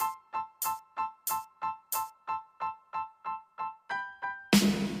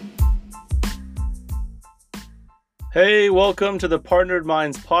Hey, welcome to the Partnered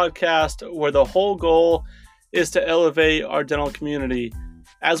Minds podcast, where the whole goal is to elevate our dental community.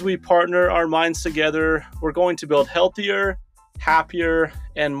 As we partner our minds together, we're going to build healthier, happier,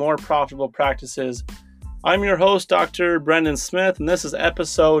 and more profitable practices. I'm your host, Dr. Brendan Smith, and this is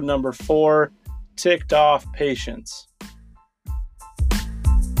episode number 4, Ticked Off Patients.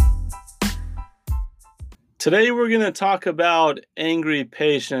 Today we're going to talk about angry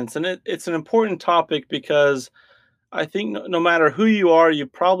patients, and it's an important topic because I think no matter who you are, you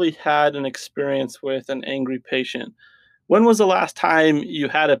probably had an experience with an angry patient. When was the last time you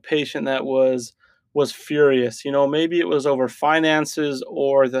had a patient that was furious? Maybe it was over finances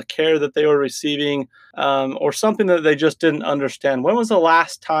or the care that they were receiving, or something that they just didn't understand. When was the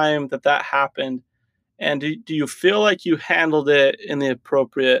last time that happened? And do you feel like you handled it in the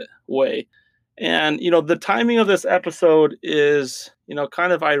appropriate way? And the timing of this episode is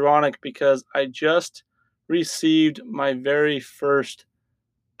kind of ironic because I just received my very first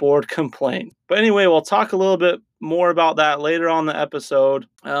board complaint. But anyway, we'll talk a little bit more about that later on the episode.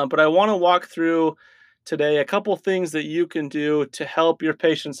 But I want to walk through today a couple things that you can do to help your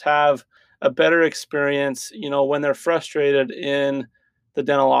patients have a better experience, when they're frustrated in the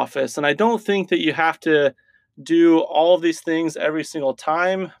dental office. And I don't think that you have to do all of these things every single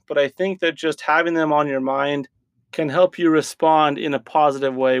time, but I think that just having them on your mind can help you respond in a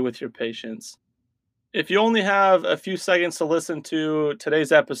positive way with your patients. If you only have a few seconds to listen to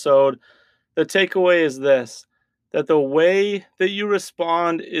today's episode, the takeaway is this: that the way that you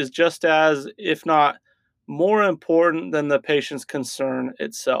respond is just as, if not more important than the patient's concern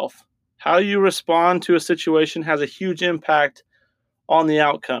itself. How you respond to a situation has a huge impact on the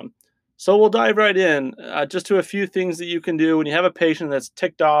outcome. So we'll dive right in just to a few things that you can do when you have a patient that's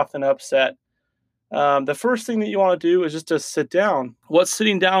ticked off and upset. The first thing that you want to do is just to sit down. What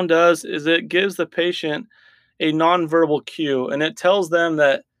sitting down does is it gives the patient a nonverbal cue, and it tells them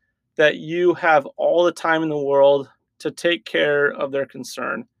that you have all the time in the world to take care of their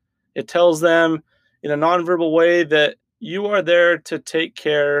concern. It tells them in a nonverbal way that you are there to take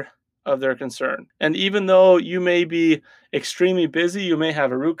care of their concern. And even though you may be extremely busy, you may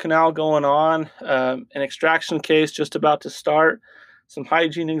have a root canal going on, an extraction case just about to start, some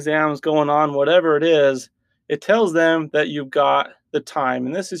hygiene exams going on, whatever it is, it tells them that you've got the time.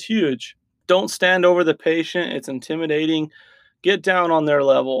 And this is huge. Don't stand over the patient. It's intimidating. Get down on their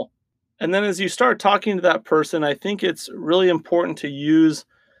level. And then as you start talking to that person, I think it's really important to use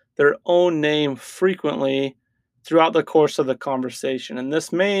their own name frequently throughout the course of the conversation. And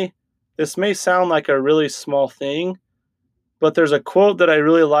this may sound like a really small thing, but there's a quote that I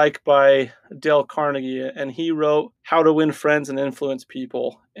really like by Dale Carnegie, and he wrote How to Win Friends and Influence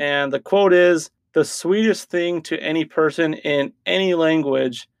People. And the quote is, "The sweetest thing to any person in any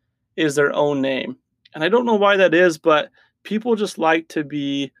language is their own name." And I don't know why that is, but people just like to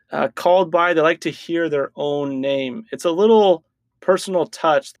be called by, they like to hear their own name. It's a little personal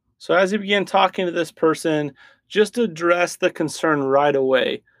touch. So as you begin talking to this person, just address the concern right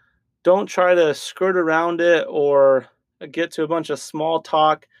away. Don't try to skirt around it or get to a bunch of small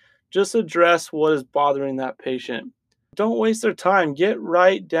talk. Just address what is bothering that patient. Don't waste their time. Get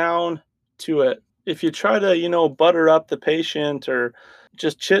right down to it. If you try to, butter up the patient or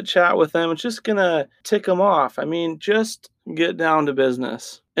just chit chat with them, it's just going to tick them off. I mean, just get down to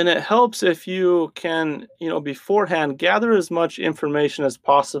business. And it helps if you can, beforehand gather as much information as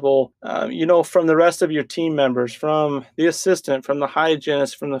possible, from the rest of your team members, from the assistant, from the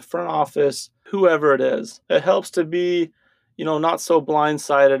hygienist, from the front office, whoever it is. It helps to be, not so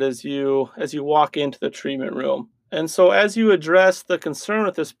blindsided as you walk into the treatment room. And so as you address the concern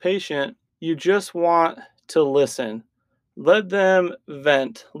with this patient, you just want to listen. Let them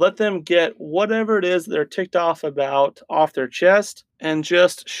vent. Let them get whatever it is they're ticked off about off their chest, and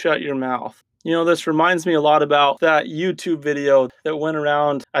just shut your mouth. This reminds me a lot about that YouTube video that went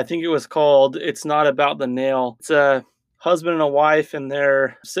around. I think it was called It's Not About the Nail. It's a husband and a wife, and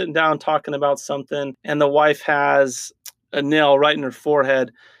they're sitting down talking about something, and the wife has a nail right in her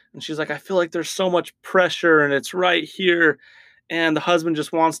forehead. And she's like, "I feel like there's so much pressure and it's right here." And the husband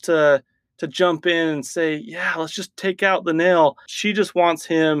just wants to jump in and say, "Yeah, let's just take out the nail." She just wants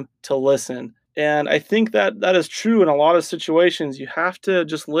him to listen. And I think that is true in a lot of situations. You have to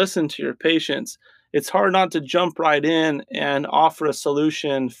just listen to your patients. It's hard not to jump right in and offer a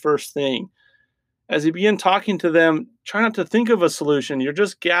solution first thing. As you begin talking to them, try not to think of a solution. You're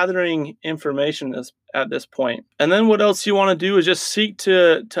just gathering information at this point. And then what else you want to do is just seek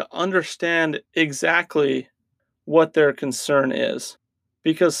to understand exactly what their concern is.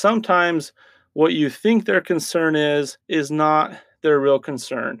 Because sometimes what you think their concern is not their real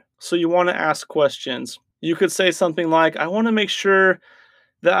concern. So you want to ask questions. You could say something like, I want to make sure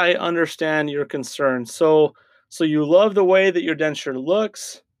that I understand your concern. So you love the way that your denture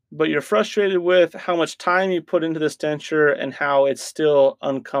looks, but you're frustrated with how much time you put into this denture and how it's still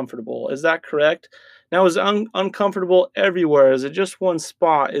uncomfortable. Is that correct? Now, is uncomfortable everywhere? Is it just one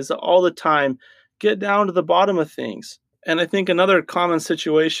spot? Is it all the time? Get down to the bottom of things. And I think another common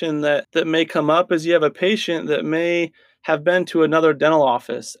situation that may come up is you have a patient that may have been to another dental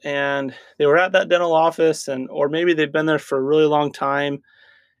office and they were at that dental office, and or maybe they've been there for a really long time,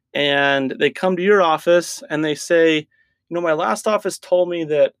 and they come to your office and they say, my last office told me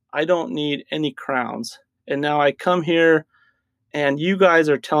that I don't need any crowns. And now I come here and you guys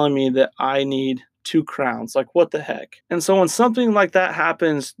are telling me that I need two crowns. Like, what the heck? And so when something like that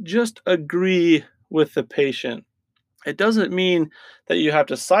happens, just agree with the patient. It doesn't mean that you have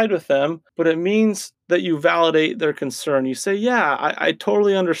to side with them, but it means that you validate their concern. You say, yeah, I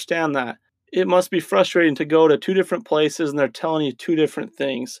totally understand that. It must be frustrating to go to two different places and they're telling you two different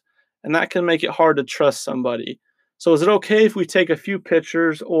things. And that can make it hard to trust somebody. So, is it okay if we take a few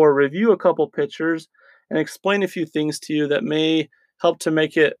pictures or review a couple pictures and explain a few things to you that may help to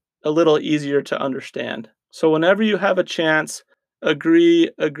make it a little easier to understand? So, whenever you have a chance,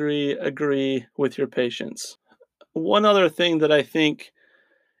 agree with your patients. One other thing that I think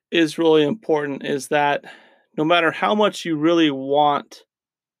is really important is that no matter how much you really want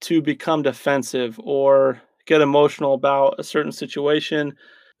to become defensive or get emotional about a certain situation,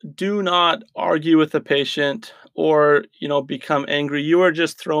 do not argue with the patient or, become angry. You are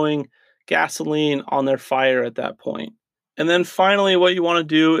just throwing gasoline on their fire at that point. And then finally, what you want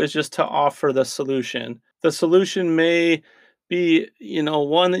to do is just to offer the solution. The solution may be,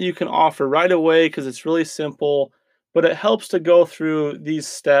 one that you can offer right away because it's really simple, but it helps to go through these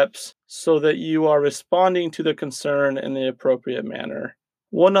steps so that you are responding to the concern in the appropriate manner.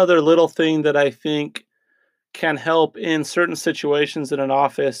 One other little thing that I think can help in certain situations in an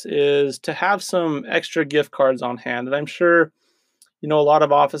office is to have some extra gift cards on hand. And I'm sure, a lot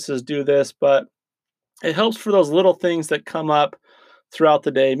of offices do this, but it helps for those little things that come up throughout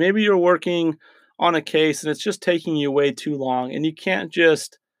the day. Maybe you're working on a case and it's just taking you way too long and you can't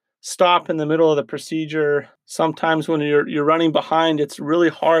just stop in the middle of the procedure. Sometimes when you're running behind, it's really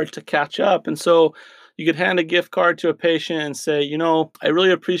hard to catch up. And so you could hand a gift card to a patient and say, I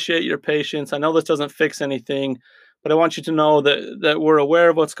really appreciate your patience. I know this doesn't fix anything, but I want you to know that we're aware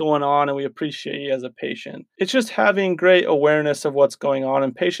of what's going on and we appreciate you as a patient. It's just having great awareness of what's going on,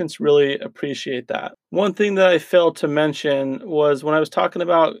 and patients really appreciate that. One thing that I failed to mention was when I was talking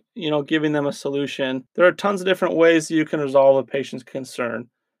about, giving them a solution, there are tons of different ways you can resolve a patient's concern.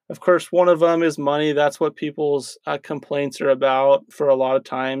 Of course, one of them is money. That's what people's complaints are about for a lot of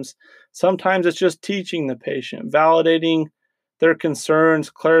times. Sometimes it's just teaching the patient, validating their concerns,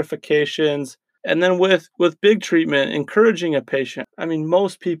 clarifications, and then with big treatment, encouraging a patient. I mean,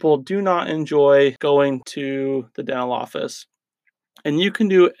 most people do not enjoy going to the dental office. And you can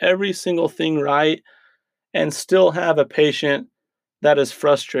do every single thing right and still have a patient that is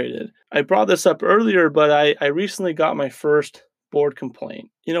frustrated. I brought this up earlier, but I recently got my first board complaint.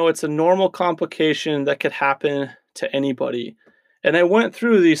 It's a normal complication that could happen to anybody. And I went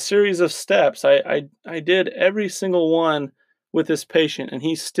through these series of steps. I did every single one with this patient, and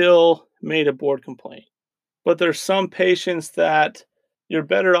he still made a board complaint. But there's some patients that you're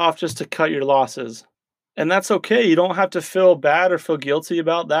better off just to cut your losses. And that's okay. You don't have to feel bad or feel guilty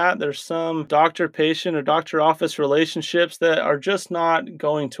about that. There's some doctor patient or doctor office relationships that are just not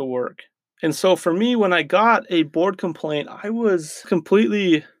going to work. And so for me, when I got a board complaint, I was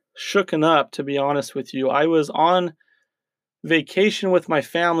completely shooken up, to be honest with you. I was on vacation with my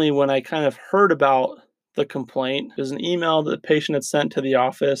family when I kind of heard about the complaint. It was an email that the patient had sent to the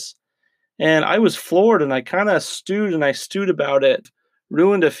office. And I was floored and I kind of stewed about it.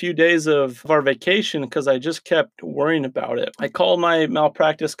 Ruined a few days of our vacation because I just kept worrying about it. I called my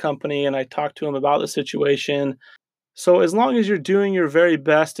malpractice company and I talked to them about the situation. So as long as you're doing your very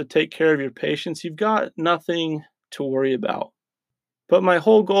best to take care of your patients, you've got nothing to worry about. But my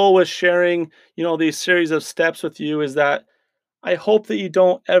whole goal with sharing, these series of steps with you is that I hope that you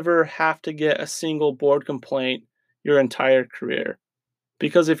don't ever have to get a single board complaint your entire career.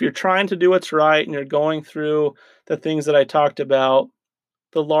 Because if you're trying to do what's right and you're going through the things that I talked about,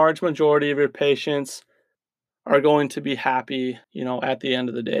 the large majority of your patients are going to be happy, at the end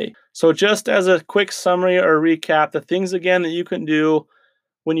of the day. So just as a quick summary or recap, the things again that you can do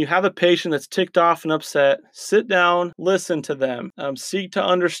when you have a patient that's ticked off and upset, sit down, listen to them, seek to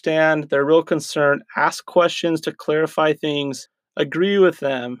understand their real concern, ask questions to clarify things, agree with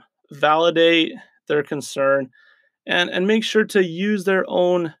them, validate their concern, and make sure to use their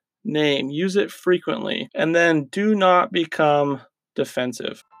own name. Use it frequently. And then do not become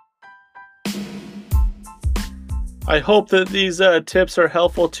defensive. I hope that these tips are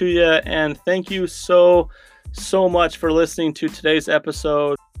helpful to you, and thank you so much for listening to today's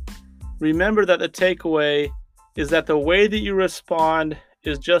episode. Remember that the takeaway is that the way that you respond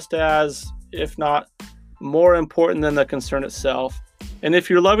is just as, if not more important than the concern itself. And if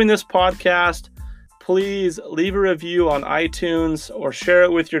you're loving this podcast, please leave a review on iTunes or share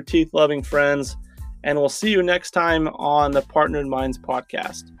it with your teeth-loving friends. And we'll see you next time on the Partnered Minds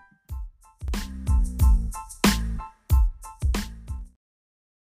podcast.